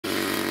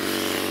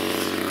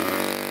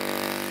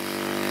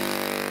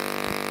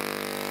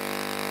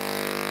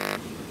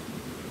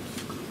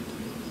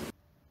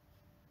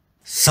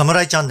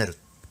侍チャンネル。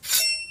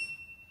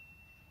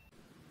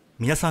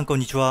皆さんこん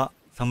にちは。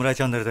侍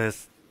チャンネルで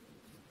す。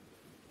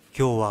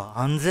今日は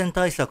安全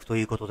対策と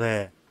いうこと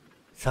で、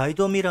サイ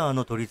ドミラー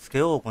の取り付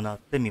けを行っ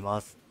てみ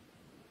ます。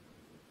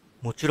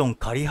もちろん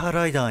刈り葉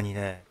ライダーに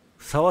ね、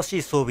ふさわし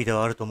い装備で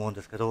はあると思うん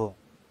ですけど、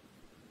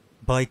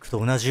バイク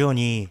と同じよう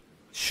に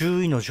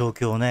周囲の状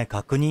況をね、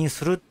確認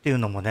するっていう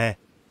のもね、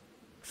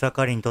草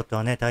刈りにとって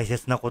はね、大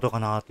切なことか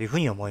なというふう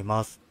に思い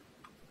ます。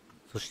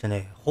そして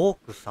ね、ホー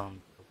クさ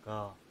んと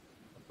か、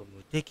あと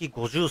無敵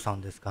53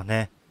ですか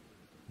ね。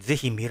ぜ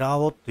ひミラ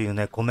ーをっていう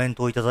ね、コメン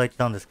トをいただいて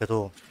たんですけ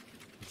ど、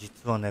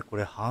実はね、こ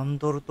れハン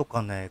ドルと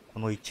かね、こ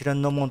の一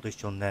連のものと一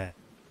緒にね、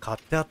買っ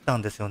てあった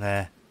んですよ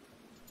ね。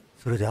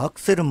それでア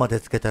クセルま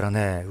でつけたら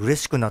ね、嬉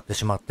しくなって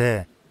しまっ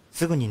て、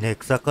すぐにね、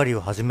草刈り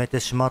を始めて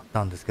しまっ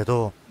たんですけ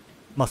ど、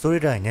それ以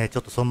来ね、ちょ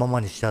っとそのまま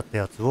にしちゃった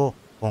やつを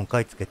今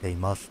回つけてい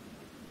ます。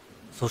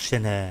そして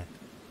ね、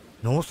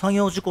農作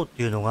業事故っ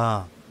ていうの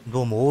が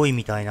どうも多い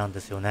みたいなんで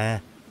すよ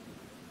ね。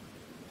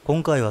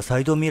今回はサ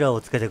イドミラー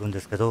をつけていくんで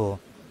すけど、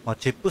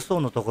チップ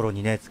層のところ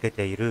にね、つけ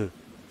ている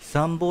飛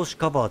散防止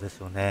カバーです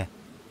よね。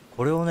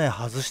これをね、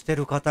外して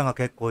る方が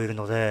結構いる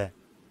ので、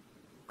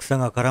草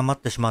が絡まっ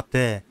てしまっ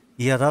て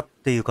嫌だっ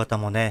ていう方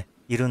もね、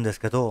いるんです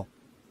けど、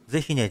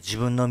ぜひね、自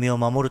分の身を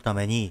守るた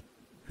めに、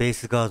フェイ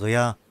スガード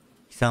や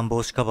飛散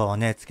防止カバーは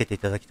ね、つけてい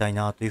ただきたい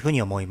なというふう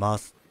に思いま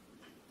す。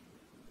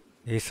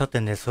さて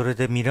ね、それ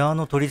でミラー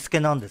の取り付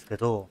けなんですけ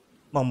ど、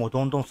もう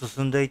どんどん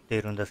進んでいって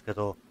いるんですけ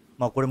ど、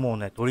これもう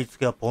ね、取り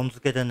付けはポン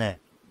付けでね、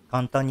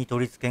簡単に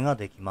取り付けが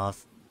できま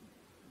す。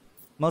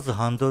まず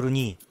ハンドル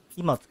に、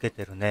今つけ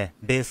てるね、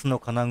ベースの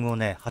金具を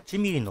ね、8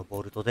ミリの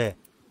ボルトで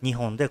2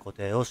本で固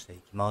定をしてい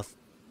きます。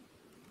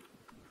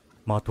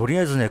とり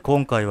あえずね、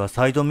今回は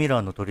サイドミラ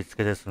ーの取り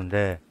付けですん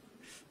で、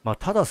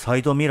ただサ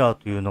イドミラ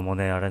ーというのも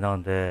ね、あれな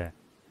んで、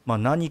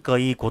何か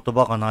いい言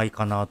葉がない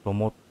かなと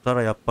思った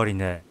ら、やっぱり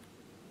ね、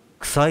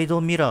草イド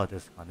ミラーで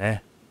すか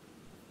ね。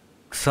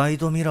草イ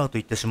ドミラーと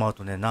言ってしまう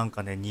とね、なん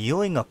かね、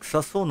匂いが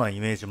臭そうなイ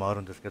メージもあ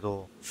るんですけ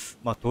ど、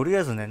とり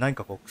あえずね、何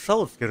かこう、草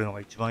をつけるのが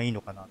一番いいの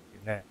かなってい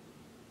うね、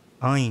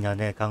安易な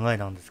ね、考え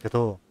なんですけ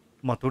ど、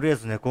とりあえ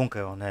ずね、今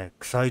回はね、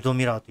草イド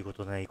ミラーというこ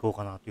とでね、行こう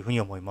かなというふう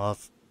に思いま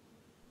す。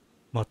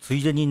つ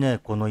いでにね、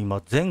この今、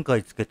前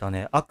回つけた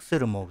ね、アクセ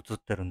ルも映っ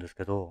てるんです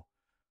けど、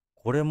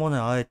これもね、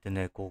あえて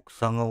ね、こう、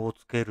草顔を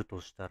つけると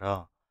した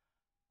ら、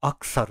ア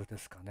クサルで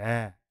すか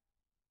ね。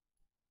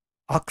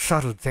アク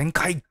サル全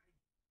開。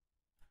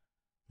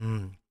う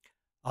ん。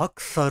ア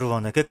クサルは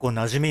ね、結構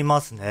馴染み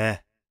ます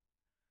ね。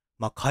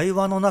会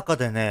話の中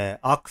でね、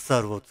アクサ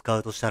ルを使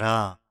うとした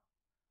ら、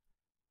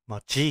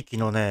地域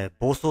のね、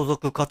暴走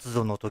族活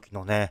動の時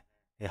のね、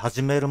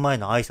始める前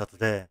の挨拶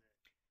で、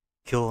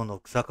今日の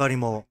草刈り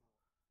も、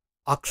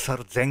アクサ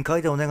ル全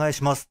開でお願い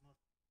します。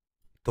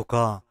と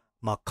か、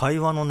会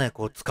話のね、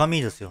こう、つか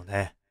みですよ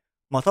ね。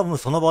多分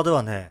その場で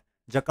はね、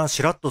若干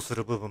しらっとす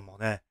る部分も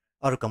ね、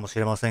あるかもし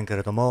れませんけ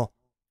れども、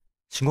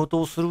仕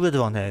事をする上で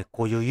はね、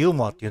こういうユー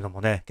モアっていうの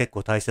もね、結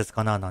構大切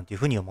かななんていう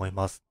ふうに思い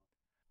ます。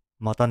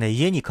またね、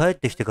家に帰っ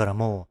てきてから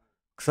も、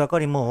草刈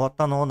りも終わっ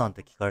たのなん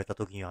て聞かれた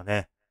時には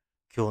ね、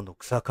今日の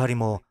草刈り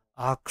も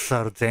アク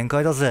サル全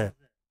開だぜ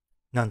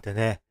なんて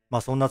ね、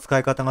そんな使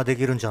い方がで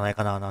きるんじゃない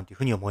かななんていう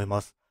ふうに思いま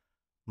す。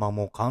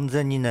もう完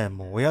全にね、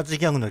もう親父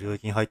ギャグの領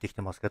域に入ってき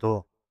てますけ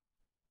ど、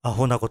ア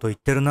ホなこと言っ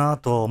てるなぁ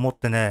と思っ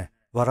てね、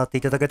笑って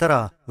いただけた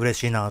ら嬉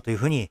しいなという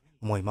ふうに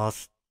思いま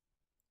す。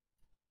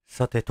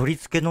さて、取り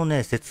付けの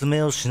ね、説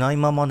明をしない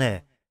まま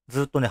ね、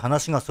ずっとね、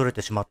話が逸れ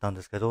てしまったん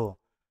ですけど、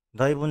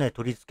だいぶね、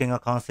取り付けが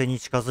完成に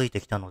近づい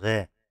てきたの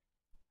で、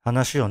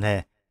話を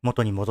ね、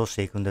元に戻し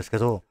ていくんですけ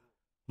ど、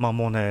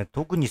もうね、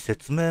特に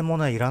説明も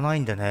ね、いらない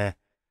んでね、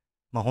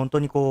本当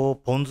にこ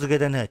う、ポン付け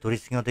でね、取り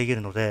付けができ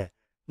るので、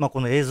こ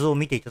の映像を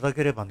見ていただ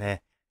ければ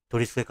ね、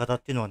取り付け方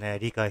っていうのはね、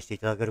理解してい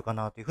ただけるか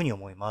なというふうに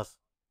思います。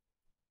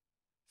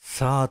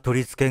さあ、取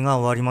り付けが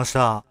終わりまし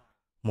た。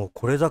もう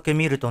これだけ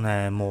見ると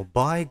ね、もう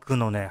バイク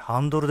のね、ハ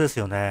ンドルです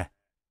よね。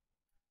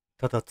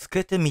ただ、つ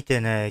けてみて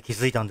ね、気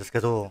づいたんですけ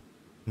ど、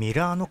ミ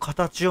ラーの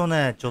形を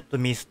ね、ちょっと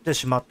ミスって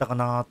しまったか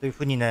なという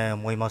ふうにね、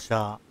思いまし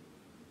た。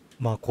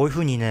こういうふ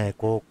うにね、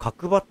こう、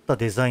角張った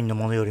デザインの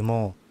ものより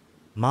も、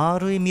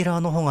丸いミラー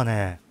の方が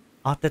ね、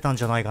合ってたん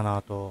じゃないか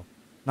なと。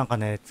なんか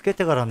ね、つけ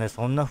てからね、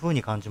そんな風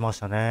に感じまし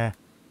たね。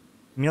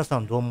皆さ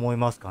んどう思い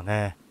ますか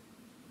ね。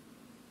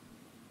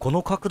こ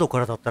の角度か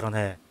らだったら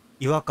ね、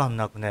違和感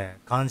なくね、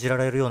感じら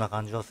れるような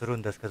感じはする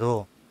んですけ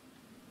ど、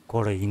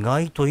これ意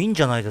外といいん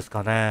じゃないです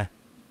かね。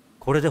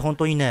これで本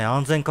当にね、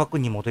安全確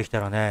認もできた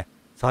らね、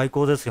最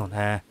高ですよ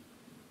ね。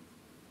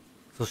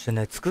そして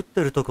ね、作っ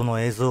てるとこの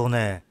映像を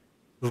ね、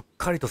うっ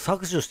かりと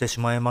削除して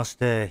しまいまし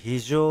て、非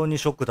常に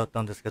ショックだっ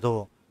たんですけ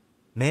ど、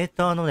メー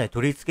ターのね、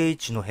取り付け位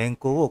置の変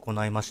更を行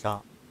いまし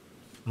た。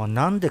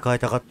なんで変え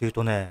たかっていう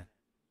とね、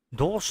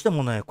どうして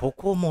もね、こ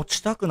こを持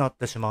ちたくなっ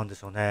てしまうんで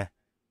すよね。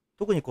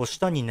特にこう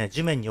下にね、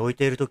地面に置い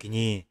ているとき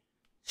に、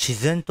自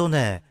然と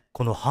ね、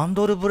このハン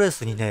ドルブレ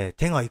スにね、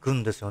手が行く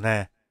んですよ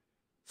ね。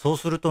そう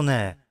すると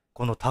ね、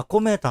このタコ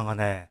メーターが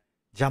ね、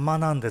邪魔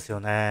なんですよ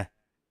ね。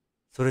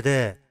それ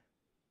で、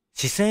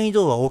視線移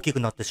動は大きく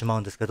なってしま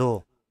うんですけ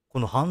ど、こ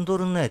のハンド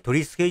ルのね、取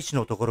り付け位置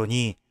のところ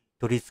に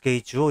取り付け位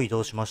置を移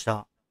動しまし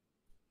た。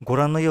ご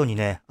覧のように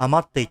ね、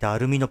余っていたア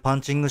ルミのパ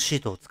ンチングシー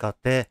トを使っ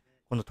て、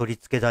この取り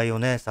付け台を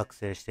ね、作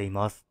成してい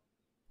ます。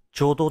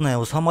ちょうどね、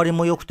収まり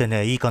も良くて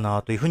ね、いいか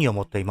なというふうに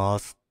思っていま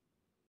す。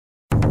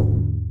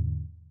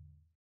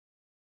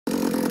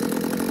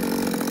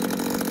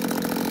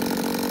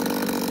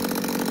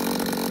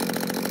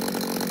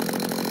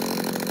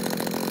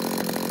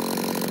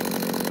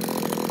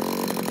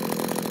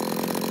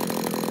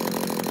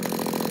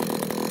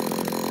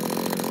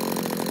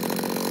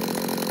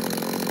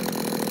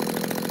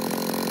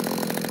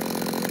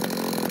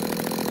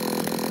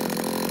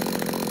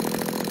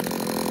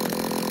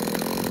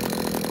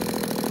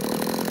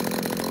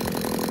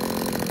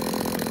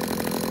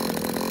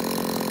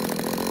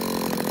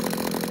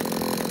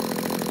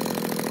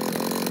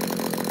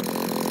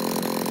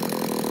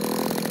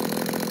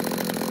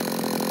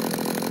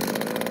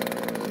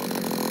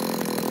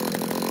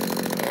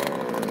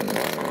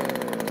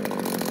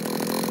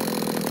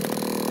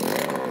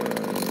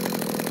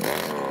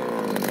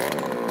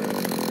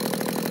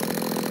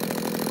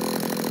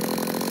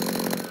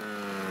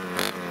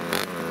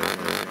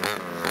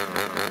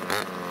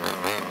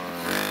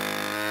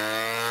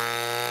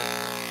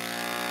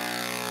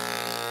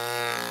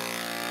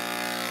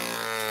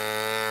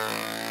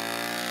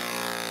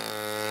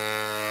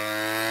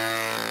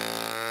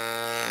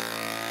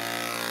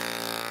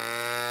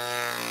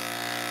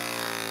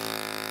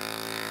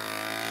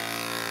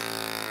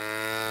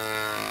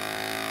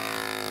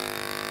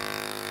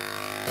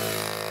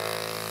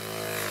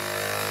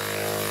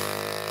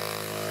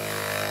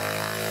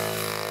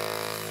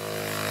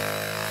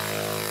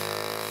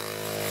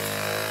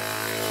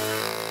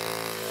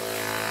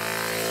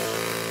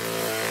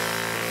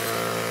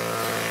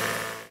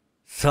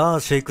さあ、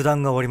シェイクダウ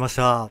ンが終わりまし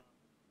た。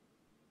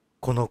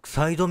この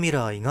サイドミ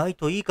ラー意外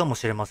といいかも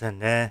しれません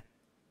ね。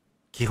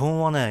基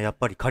本はね、やっ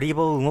ぱり狩り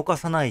場を動か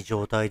さない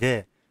状態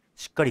で、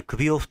しっかり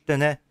首を振って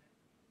ね、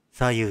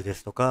左右で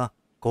すとか、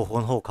後方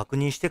の方を確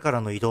認してか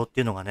らの移動っ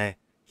ていうのがね、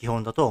基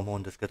本だとは思う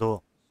んですけ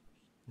ど、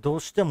どう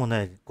しても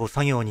ね、こう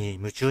作業に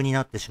夢中に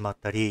なってしまっ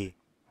たり、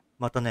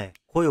またね、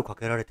声をか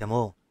けられて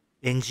も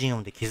エンジン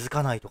音で気づ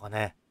かないとか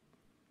ね、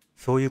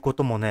そういうこ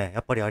ともね、や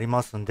っぱりあり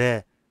ますん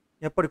で、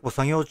やっぱりこう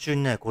作業中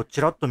にね、こう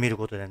ちらっと見る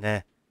ことで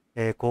ね、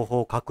後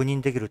方を確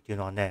認できるっていう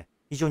のはね、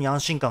非常に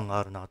安心感が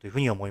あるなというふう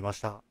に思いま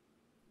した。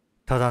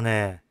ただ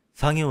ね、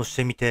作業し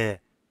てみ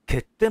て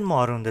欠点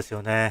もあるんです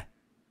よね。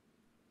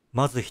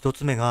まず一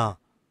つ目が、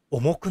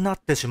重くなっ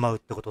てしまうっ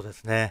てことで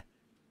すね。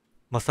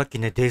さっき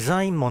ね、デ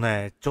ザインも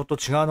ね、ちょっと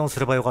違うのを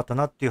すればよかった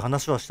なっていう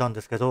話はしたん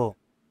ですけど、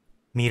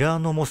ミラー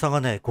の重さ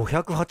がね、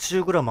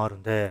580g ある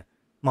んで、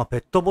ペ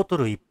ットボト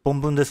ル1本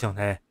分ですよ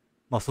ね。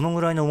その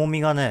ぐらいの重み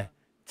がね、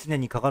常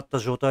にかかった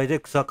状態で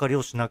草刈り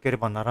をしなけれ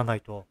ばならな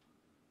いと。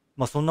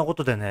そんなこ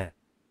とでね、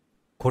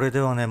これで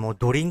はね、もう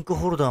ドリンク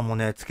ホルダーも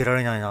ね、つけら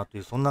れないなと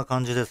いう、そんな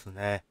感じです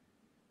ね。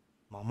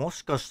も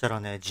しかしたら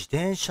ね、自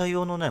転車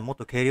用のね、もっ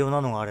と軽量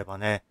なのがあれば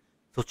ね、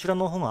そちら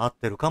の方が合っ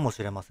てるかも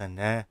しれません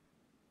ね。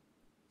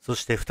そ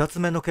して二つ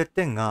目の欠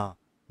点が、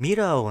ミ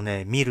ラーを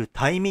ね、見る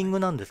タイミング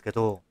なんですけ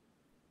ど、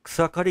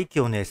草刈り機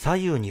をね、左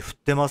右に振っ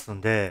てます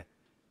んで、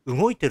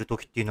動いてる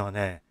時っていうのは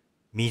ね、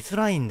見づ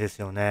らいんです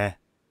よね。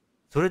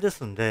それで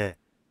すんで、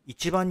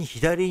一番に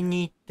左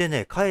に行って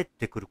ね、帰っ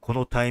てくるこ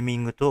のタイミ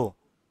ングと、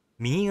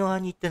右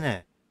側に行って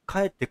ね、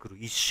帰ってくる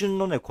一瞬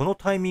のね、この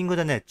タイミング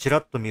でね、チ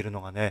ラッと見る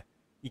のがね、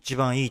一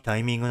番いいタ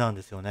イミングなん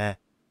ですよね。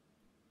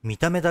見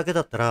た目だけ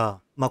だった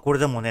ら、これ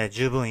でもね、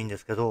十分いいんで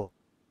すけど、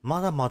ま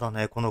だまだ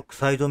ね、この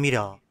サイドミ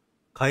ラー、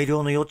改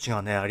良の余地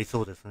がね、あり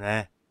そうです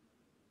ね。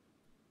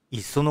い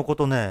っそのこ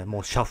とね、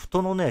もうシャフ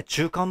トのね、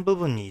中間部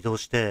分に移動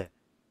して、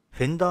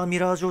フェンダーミ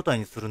ラー状態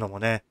にするのも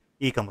ね、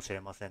いいかもしれ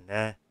ません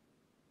ね。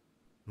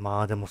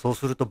でもそう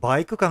するとバ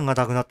イク感が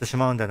なくなってし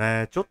まうんで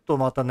ね、ちょっと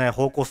またね、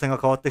方向性が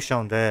変わってきちゃ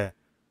うんで、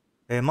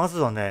まず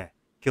はね、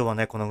今日は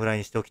ね、このぐらい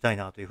にしておきたい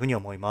なというふうに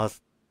思いま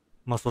す。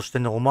そして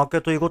ね、おま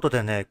けということ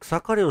でね、草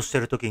刈りをして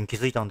る時に気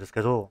づいたんです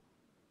けど、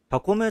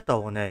タコメーター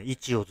をね、位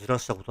置をずら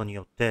したことに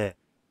よって、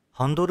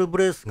ハンドルブ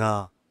レース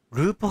が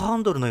ループハ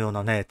ンドルのよう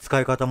なね、使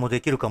い方も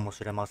できるかも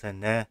しれません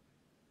ね。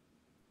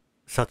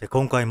さて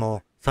今回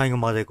も最後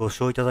までご視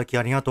聴いただき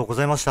ありがとうご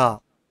ざいまし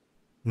た。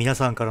皆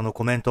さんからの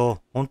コメント、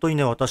本当に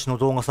ね、私の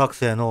動画作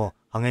成の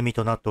励み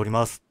となっており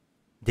ます。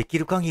でき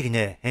る限り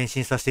ね、返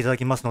信させていただ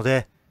きますの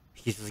で、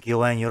引き続き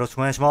応援よろしく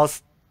お願いしま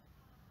す。